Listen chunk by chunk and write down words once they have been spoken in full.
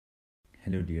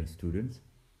Hello dear students.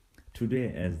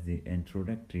 Today as the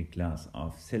introductory class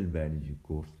of cell biology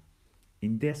course.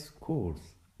 In this course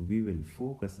we will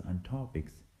focus on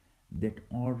topics that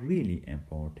are really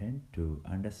important to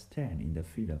understand in the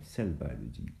field of cell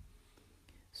biology.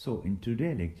 So in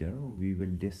today's lecture we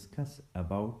will discuss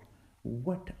about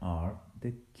what are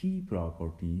the key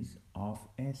properties of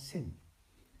a cell.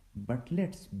 But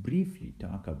let's briefly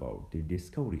talk about the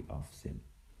discovery of cell.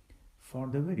 For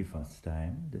the very first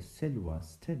time, the cell was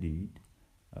studied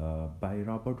by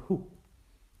Robert Hooke,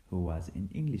 who was an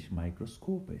English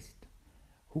microscopist.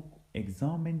 Hooke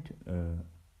examined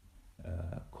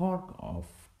cork of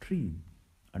tree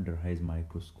under his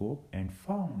microscope and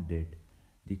found that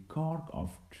the cork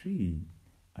of tree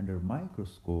under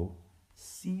microscope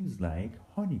seems like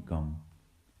honeycomb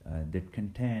that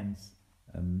contains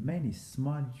many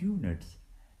small units,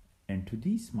 and to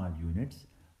these small units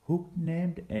Hooke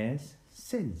named as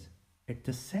cells. At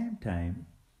the same time,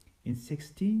 in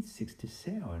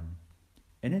 1667,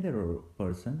 another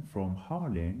person from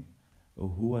Holland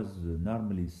who was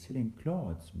normally selling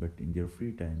clothes, but in their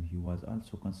free time he was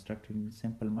also constructing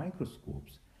simple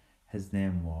microscopes. His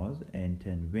name was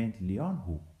Anton van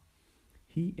Leeuwenhoek.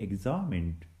 He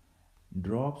examined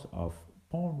drops of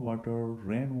pond water,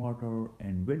 rainwater,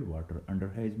 and well water under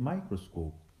his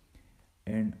microscope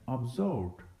and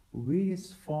observed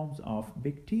various forms of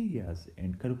bacteria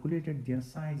and calculated their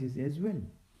sizes as well.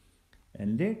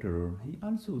 And later, he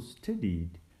also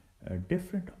studied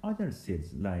different other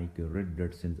cells like red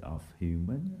blood cells of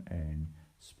human and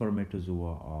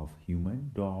spermatozoa of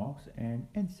human, dogs, and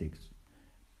insects.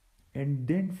 And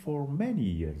then, for many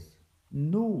years,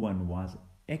 no one was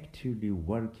actively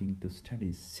working to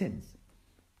study cells.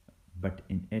 But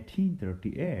in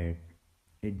 1838,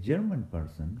 a German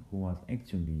person who was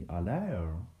actually a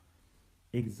liar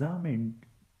examined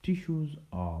tissues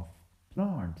of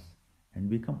plants and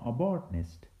become a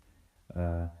botanist.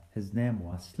 His name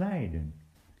was Slyden.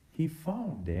 He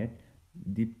found that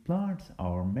the plants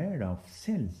are made of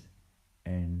cells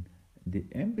and the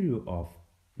embryo of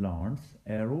plants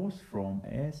arose from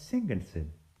a single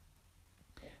cell.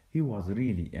 He was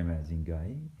really amazing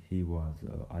guy. He was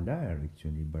a liar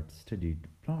actually, but studied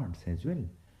plants as well.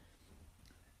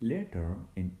 Later,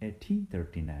 in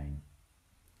 1839,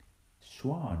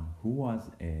 Swan, who was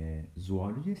a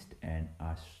zoologist and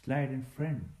a Slyden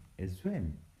friend as well,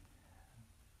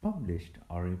 published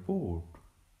a report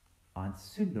on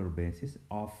cellular basis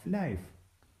of life.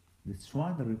 The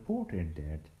Swan reported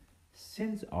that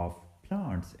cells of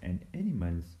plants and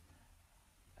animals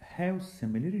have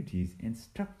similarities in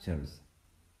structures,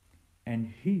 and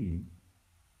he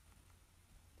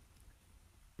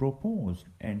proposed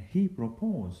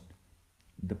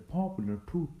the popular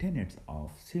two tenets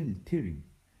of cell theory,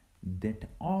 that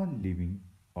all living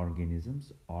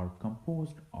organisms are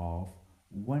composed of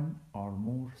one or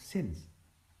more cells,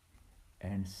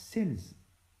 and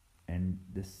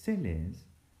the cell is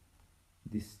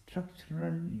the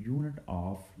structural unit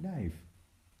of life.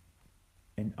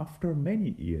 And after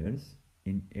many years,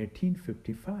 in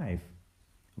 1855,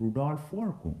 Rudolf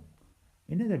Virchow,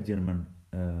 another German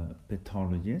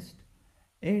pathologist,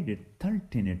 added third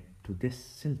tenet to this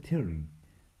cell theory,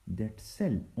 that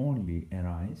cell only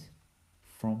arise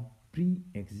from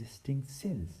pre-existing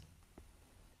cells.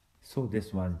 So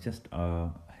this was just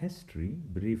a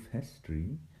brief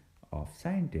history of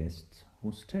scientists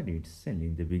who studied cell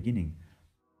in the beginning.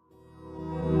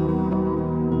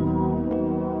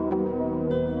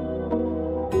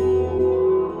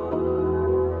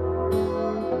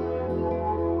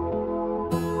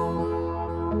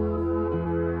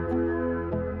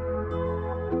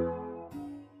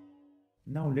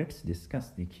 Now let's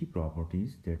discuss the key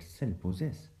properties that cell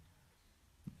possess.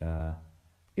 Uh,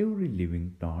 every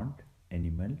living plant,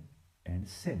 animal, and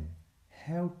cell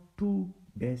have two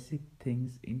basic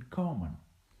things in common: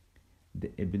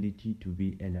 the ability to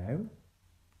be alive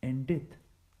and death.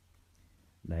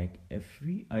 Like if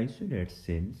we isolate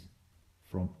cells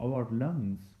from our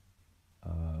lungs,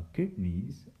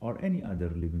 kidneys, or any other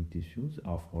living tissues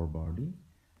of our body,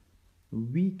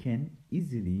 we can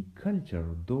easily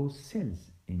culture those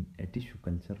cells in a tissue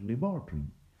culture laboratory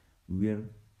where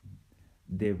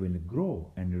they will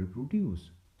grow and reproduce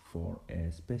for a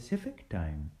specific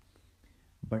time.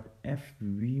 But if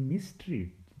we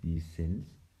mistreat these cells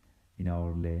in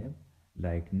our lab,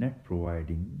 like not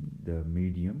providing the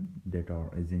medium that are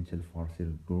essential for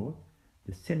cell growth,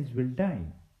 the cells will die.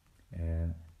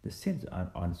 The cells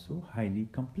are also highly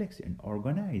complex and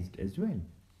organized as well.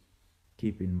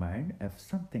 Keep in mind, if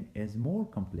something is more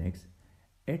complex,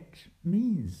 it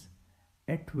means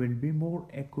it will be more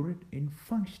accurate in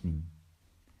functioning.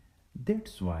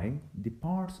 That's why the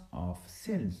parts of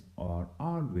cells are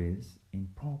always in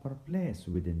proper place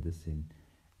within the cell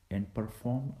and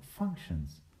perform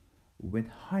functions with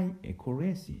high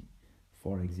accuracy.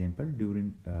 For example,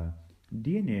 during a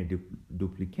DNA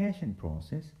duplication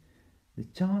process, the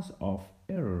chance of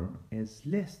error is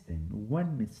less than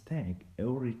one mistake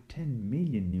every 10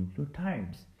 million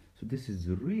nucleotides. So this is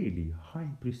a really high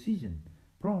precision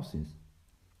process.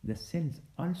 The cells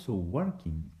also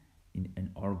working in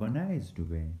an organized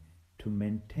way to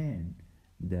maintain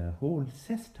the whole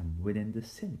system within the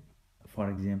cell. For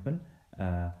example,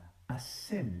 a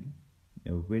cell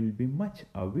will be much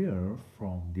aware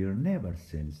from their neighbor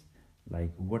cells,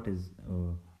 like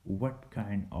what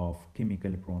kind of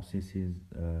chemical processes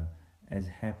is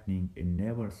happening in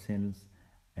neighbor cells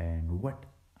and what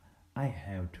I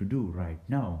have to do right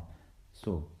now.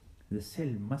 So the cell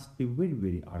must be very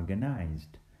very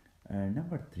organized.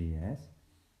 Number three is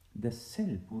the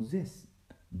cell possesses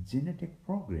genetic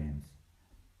programs.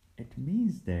 It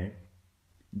means that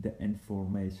the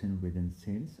information within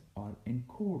cells are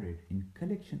encoded in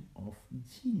collection of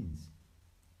genes.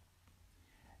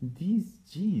 These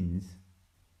genes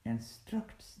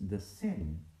instructs the cell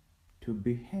to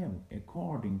behave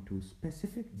according to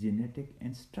specific genetic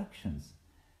instructions.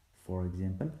 For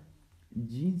example,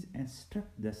 genes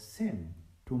instruct the cell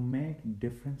to make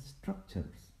different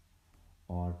structures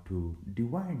or to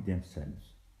divide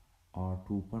themselves or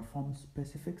to perform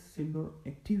specific cellular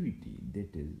activity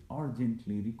that is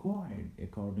urgently required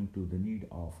according to the need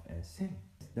of a cell.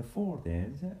 The fourth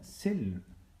is cell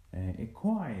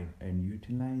acquire and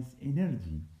utilize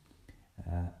energy.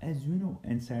 As you know,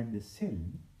 inside the cell,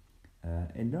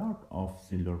 a lot of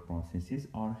cellular processes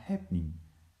are happening.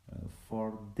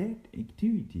 For that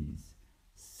activities,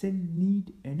 cell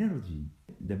need energy.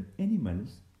 The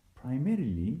animals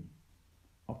primarily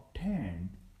obtain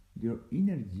their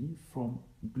energy from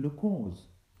glucose.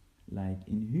 Like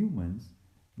in humans,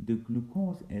 the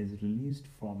glucose is released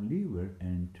from liver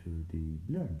into the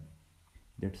blood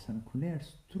that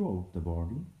circulates throughout the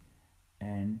body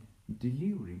and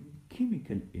delivering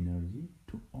chemical energy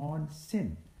to all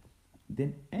cell.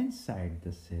 Then inside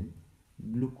the cell,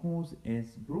 glucose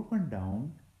is broken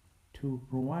down to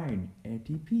provide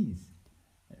ATPs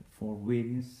for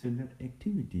various cellular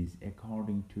activities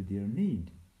according to their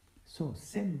need. So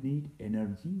cell need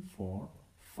energy for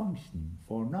functioning,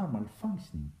 for normal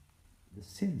functioning. The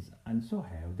cells also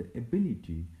have the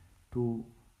ability to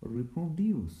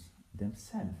reproduce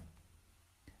themselves.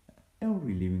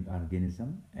 Every living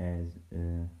organism is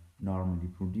normally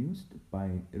produced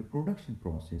by reproduction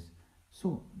process.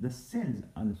 So the cells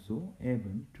also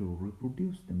able to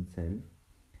reproduce themselves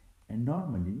and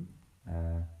normally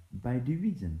by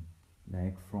division,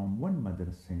 like from one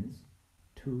mother cells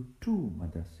to two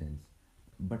mother cells.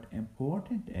 But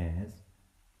important as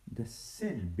the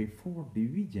cell before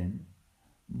division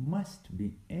must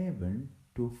be able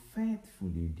to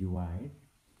faithfully divide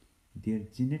their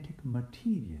genetic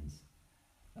materials.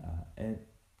 Uh,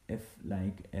 if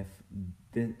like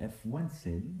if one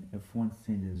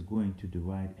cell is going to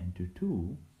divide into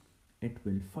two, it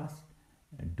will first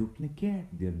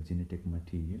duplicate their genetic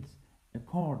materials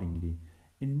accordingly.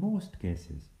 In most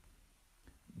cases,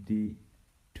 the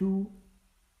two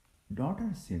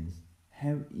daughter cells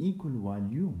have equal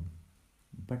volume,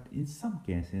 but in some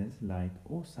cases, like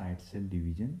oocyte cell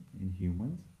division in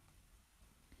humans,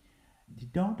 the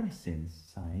daughter cells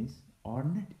size are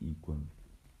not equal.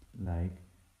 Like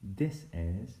this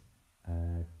is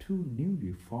two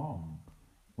newly formed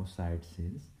oocyte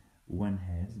cells. One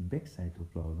has big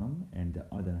cytoplasm and the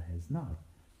other has not.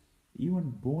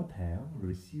 Even both have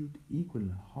received equal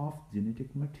half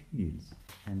genetic materials.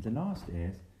 And the last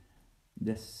is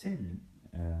the cell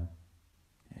uh,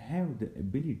 have the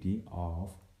ability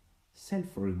of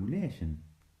self-regulation.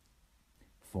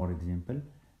 For example,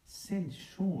 cell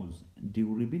shows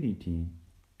durability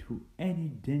to any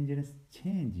dangerous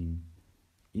changing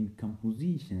in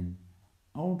composition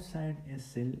outside a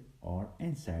cell or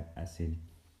inside a cell.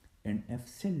 And if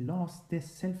cell lost this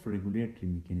self-regulatory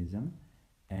mechanism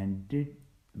and did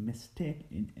mistake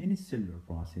in any cellular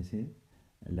processes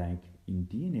like in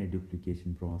DNA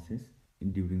duplication process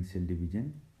during cell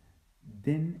division,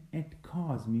 then it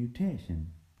cause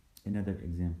mutation. Another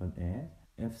example is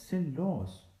if cell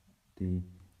lost the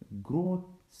growth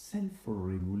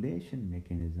self-regulation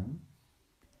mechanism,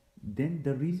 then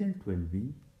the result will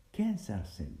be cancer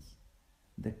cells.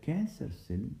 The cancer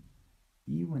cell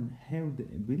even have the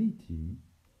ability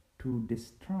to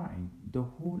destroy the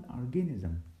whole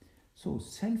organism. So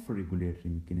self-regulatory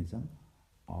mechanism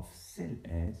of cell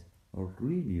is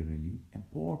really really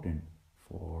important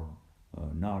for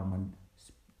normal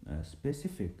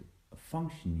specific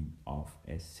functioning of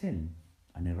a cell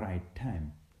and a right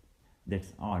time.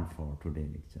 That's all for today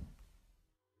lecture.